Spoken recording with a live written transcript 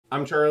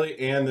I'm Charlie,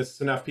 and this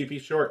is an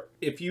FPP short.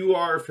 If you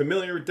are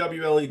familiar with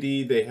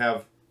WLED, they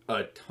have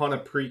a ton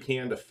of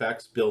pre-canned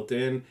effects built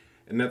in,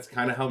 and that's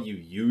kind of how you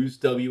use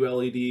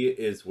WLED,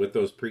 is with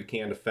those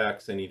pre-canned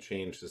effects, and you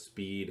change the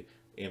speed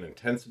and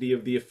intensity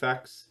of the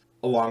effects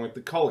along with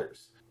the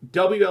colors.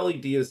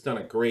 WLED has done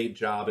a great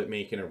job at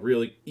making a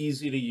really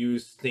easy to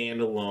use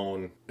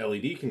standalone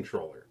LED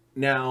controller.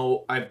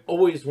 Now, I've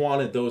always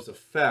wanted those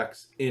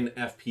effects in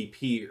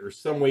FPP, or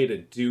some way to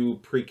do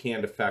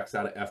pre-canned effects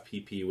out of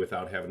FPP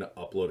without having to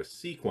upload a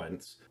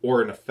sequence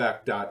or an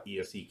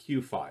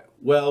effect.eseq file.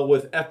 Well,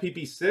 with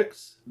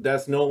FPP6,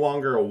 that's no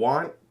longer a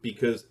want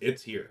because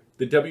it's here.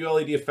 The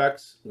WLED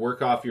effects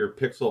work off your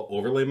pixel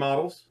overlay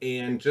models,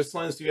 and just as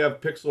long as you have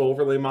pixel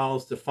overlay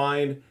models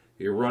defined,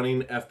 you're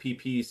running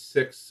FPP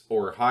 6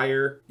 or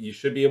higher, you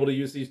should be able to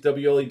use these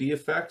WLED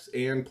effects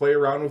and play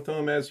around with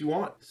them as you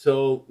want.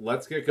 So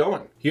let's get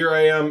going. Here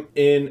I am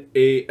in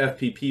a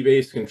FPP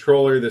based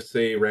controller. This is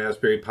a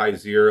Raspberry Pi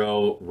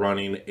Zero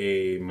running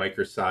a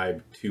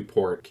microside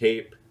 2-port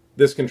cape.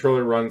 This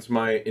controller runs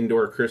my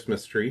indoor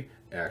Christmas tree,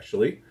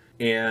 actually.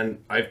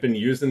 And I've been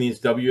using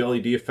these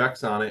WLED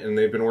effects on it, and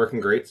they've been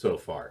working great so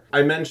far.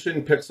 I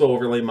mentioned pixel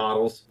overlay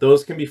models.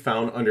 Those can be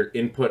found under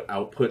input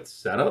output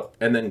setup,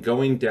 and then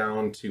going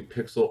down to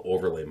pixel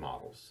overlay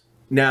models.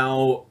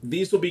 Now,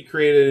 these will be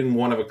created in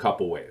one of a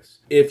couple ways.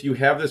 If you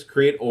have this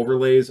create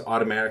overlays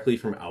automatically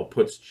from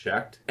outputs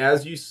checked,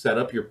 as you set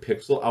up your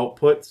pixel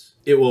outputs,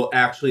 it will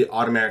actually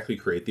automatically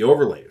create the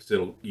overlays.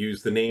 It'll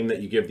use the name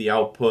that you give the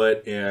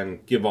output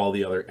and give all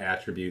the other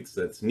attributes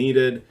that's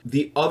needed.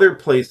 The other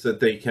place that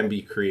they can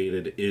be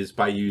created is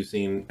by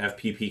using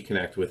FPP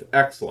Connect with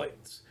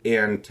X-Lights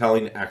and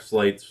telling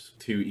X-Lights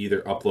to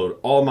either upload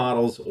all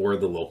models or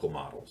the local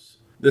models.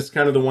 This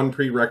kind of the one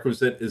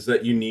prerequisite is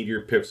that you need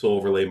your pixel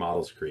overlay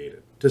models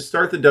created. To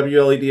start the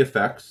WLED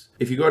effects,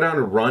 if you go down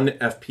to run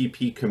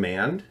FPP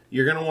command,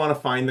 you're going to want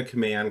to find the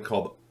command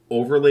called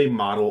overlay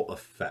model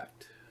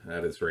effect.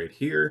 That is right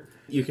here.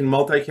 You can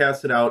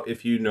multicast it out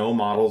if you know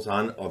models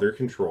on other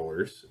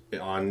controllers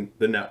on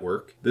the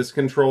network. This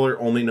controller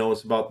only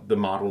knows about the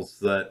models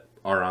that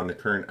are on the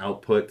current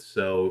output,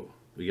 so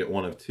we get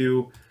one of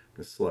two.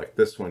 Just select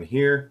this one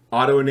here.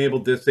 Auto enable,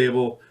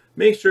 disable.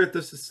 Make sure that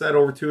this is set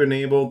over to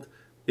enabled.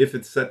 If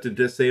it's set to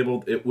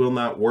disabled, it will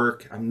not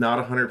work. I'm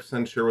not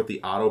 100% sure what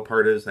the auto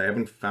part is. I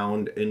haven't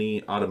found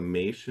any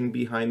automation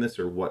behind this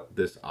or what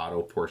this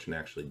auto portion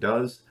actually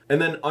does. And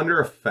then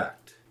under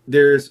effect,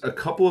 there's a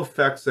couple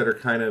effects that are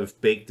kind of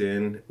baked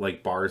in,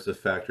 like bars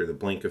effect or the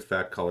blink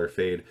effect, color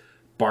fade.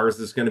 Bars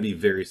is going to be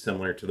very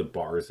similar to the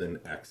bars in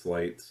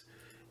X-Lights.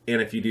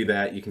 And if you do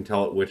that, you can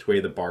tell it which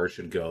way the bar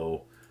should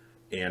go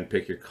and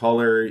pick your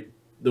color.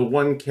 The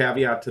one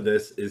caveat to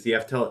this is you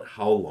have to tell it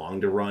how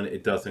long to run.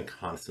 It doesn't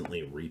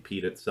constantly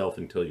repeat itself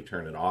until you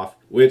turn it off,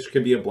 which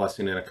could be a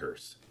blessing and a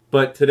curse.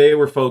 But today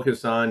we're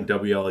focused on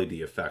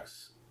WLED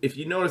effects. If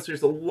you notice,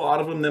 there's a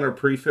lot of them that are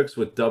prefixed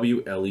with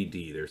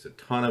WLED. There's a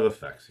ton of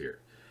effects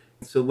here.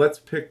 So let's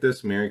pick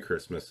this Merry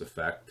Christmas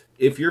effect.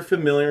 If you're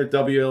familiar with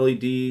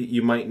WLED,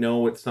 you might know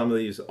what some of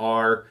these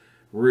are.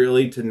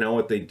 Really, to know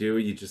what they do,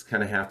 you just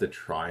kind of have to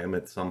try them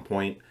at some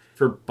point.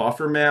 For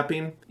buffer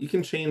mapping, you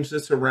can change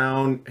this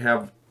around,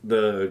 have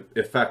the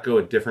effect go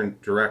a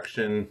different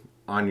direction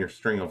on your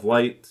string of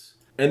lights.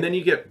 And then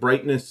you get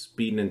brightness,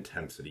 speed, and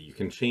intensity. You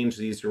can change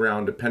these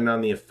around depending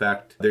on the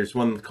effect. There's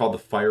one called the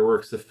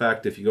fireworks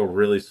effect. If you go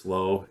really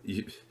slow,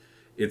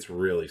 it's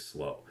really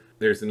slow.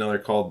 There's another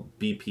called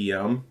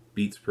BPM,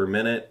 beats per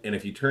minute. And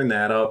if you turn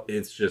that up,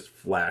 it's just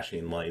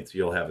flashing lights.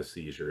 You'll have a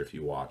seizure if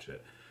you watch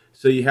it.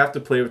 So you have to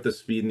play with the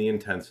speed and the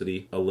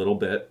intensity a little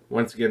bit.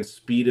 Once again,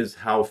 speed is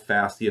how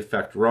fast the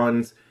effect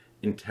runs.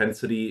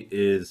 Intensity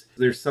is,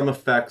 there's some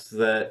effects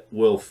that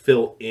will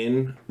fill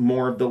in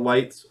more of the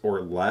lights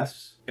or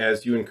less.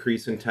 As you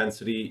increase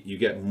intensity, you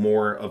get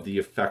more of the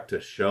effect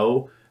to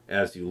show.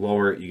 As you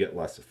lower it, you get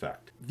less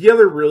effect. The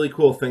other really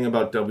cool thing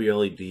about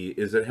WLED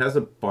is it has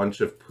a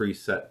bunch of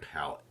preset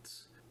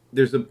palettes.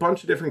 There's a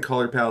bunch of different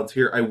color palettes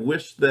here. I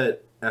wish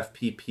that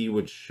FPP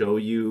would show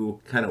you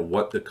kind of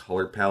what the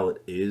color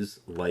palette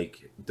is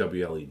like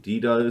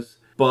WLED does.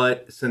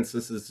 But since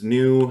this is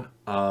new,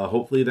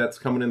 hopefully that's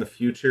coming in the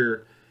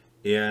future,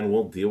 and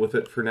we'll deal with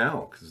it for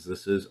now because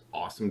this is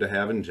awesome to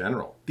have in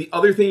general. The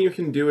other thing you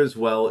can do as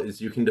well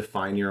is you can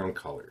define your own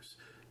colors.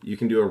 You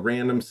can do a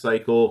random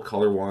cycle,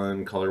 color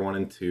 1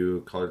 and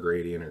 2, color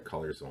gradient, or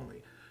colors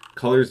only.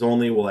 Colors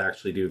only will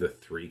actually do the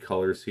 3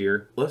 colors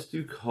here. Let's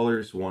do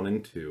colors 1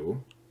 and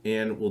 2.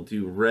 And we'll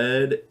do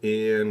red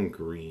and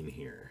green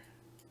here.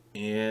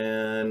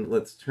 And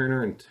let's turn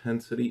our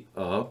intensity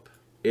up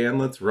and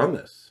let's run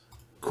this.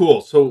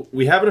 Cool, so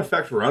we have an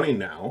effect running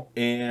now.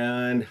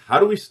 And how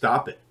do we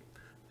stop it?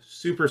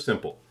 Super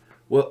simple.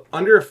 Well,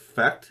 under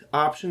effect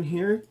option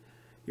here,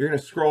 you're gonna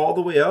scroll all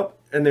the way up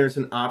and there's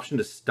an option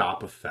to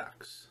stop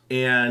effects.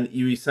 And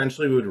you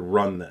essentially would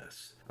run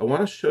this. I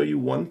wanna show you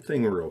one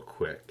thing real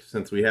quick.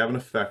 Since we have an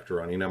effect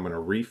running, I'm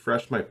gonna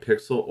refresh my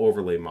pixel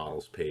overlay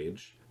models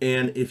page.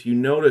 And if you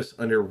notice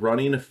under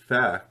running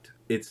effect,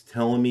 it's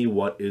telling me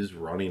what is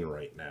running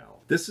right now.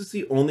 This is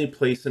the only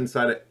place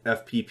inside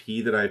of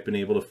FPP that I've been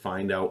able to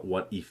find out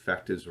what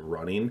effect is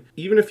running.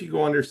 Even if you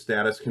go under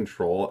status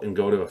control and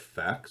go to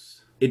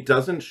effects, it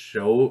doesn't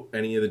show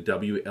any of the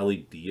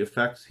WLED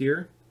effects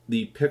here.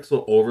 The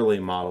pixel overlay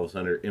models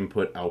under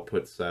input,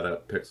 output,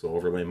 setup, pixel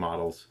overlay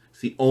models.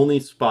 It's the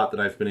only spot that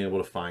I've been able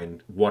to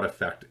find what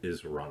effect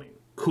is running.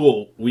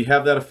 Cool, we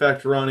have that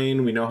effect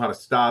running, we know how to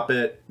stop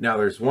it. Now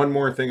there's one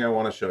more thing I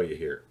want to show you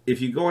here. If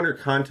you go under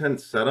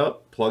Content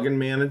Setup, Plugin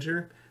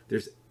Manager,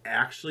 there's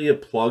actually a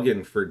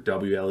plugin for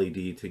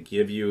WLED to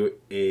give you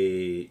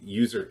a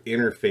user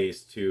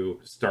interface to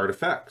start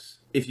effects.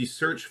 If you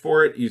search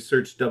for it, you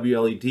search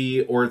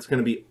WLED, or it's going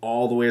to be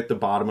all the way at the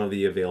bottom of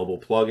the available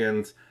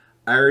plugins.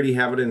 I already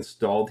have it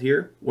installed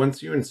here.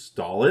 Once you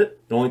install it,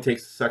 it only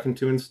takes a second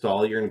to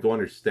install. You're going to go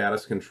under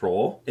status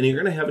control, and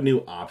you're going to have a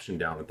new option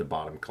down at the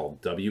bottom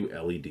called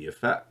WLED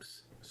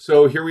effects.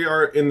 So here we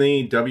are in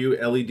the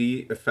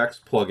WLED effects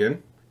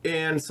plugin.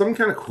 And something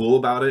kind of cool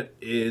about it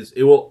is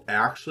it will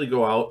actually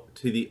go out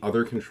to the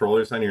other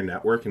controllers on your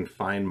network and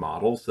find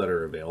models that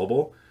are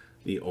available,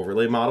 the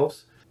overlay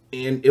models,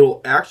 and it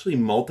will actually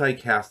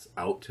multicast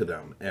out to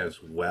them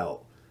as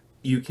well.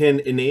 You can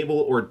enable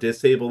or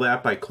disable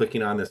that by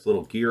clicking on this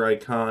little gear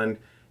icon,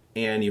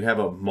 and you have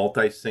a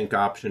multi-sync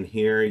option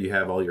here. You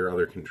have all your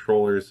other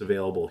controllers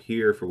available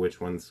here for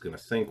which one's going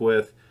to sync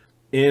with.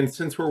 And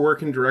since we're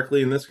working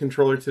directly in this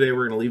controller today,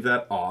 we're going to leave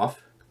that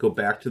off. Go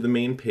back to the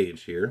main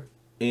page here.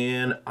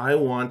 And I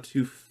want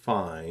to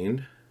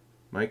find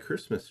my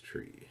Christmas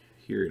tree.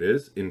 Here it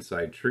is,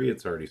 inside tree.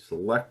 It's already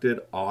selected.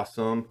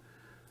 Awesome.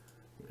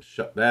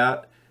 Shut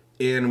that.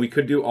 And we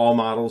could do all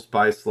models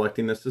by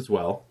selecting this as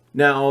well.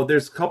 Now,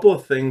 there's a couple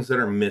of things that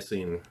are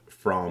missing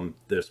from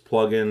this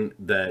plugin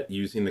that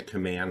using the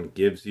command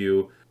gives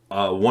you.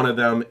 One of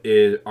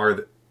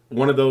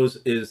those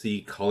is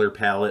the color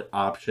palette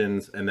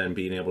options, and then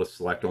being able to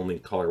select only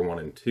color 1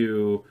 and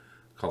 2,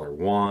 color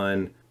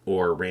 1,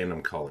 or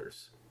random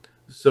colors.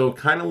 So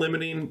kind of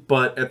limiting,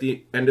 but at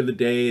the end of the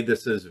day,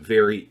 this is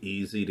very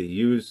easy to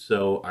use,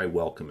 so I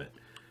welcome it.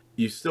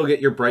 You still get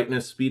your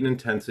brightness, speed, and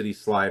intensity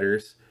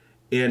sliders,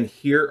 and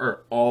here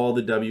are all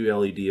the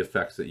WLED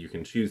effects that you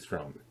can choose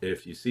from.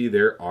 If you see,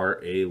 there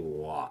are a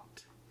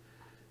lot.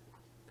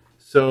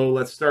 So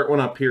let's start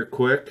one up here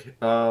quick.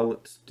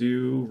 Let's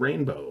do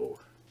rainbow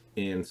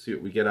and see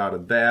what we get out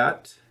of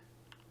that.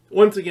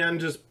 Once again,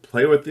 just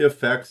play with the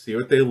effects, see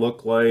what they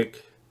look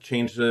like.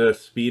 Change the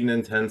speed and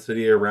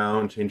intensity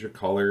around, change your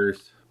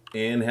colors,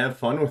 and have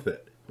fun with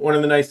it. One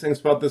of the nice things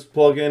about this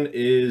plugin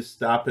is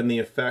stopping the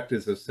effect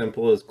is as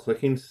simple as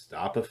clicking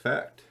stop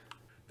effect.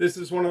 This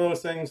is one of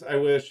those things I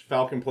wish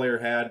Falcon Player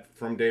had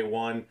from day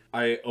one.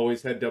 I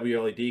always had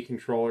WLED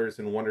controllers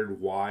and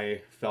wondered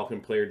why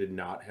Falcon Player did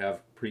not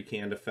have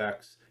pre-canned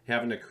effects.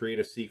 Having to create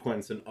a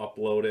sequence and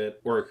upload it,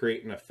 or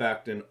create an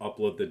effect and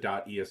upload the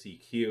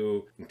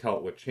 .eseq and tell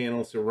it what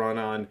channels to run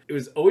on. It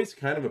was always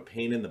kind of a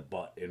pain in the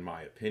butt, in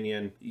my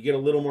opinion. You get a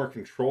little more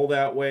control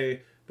that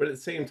way, but at the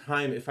same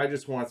time, if I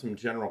just want some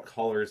general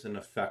colors and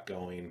effect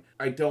going,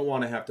 I don't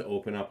want to have to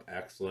open up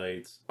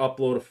X-Lights,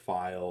 upload a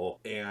file,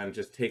 and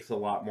just takes a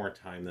lot more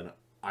time than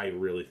I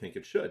really think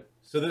it should.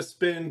 So this has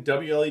been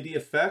WLED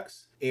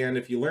effects, and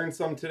if you learned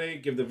something today,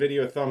 give the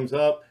video a thumbs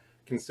up.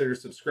 Consider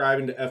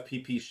subscribing to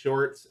FPP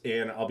Shorts,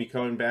 and I'll be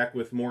coming back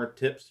with more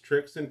tips,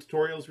 tricks, and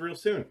tutorials real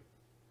soon.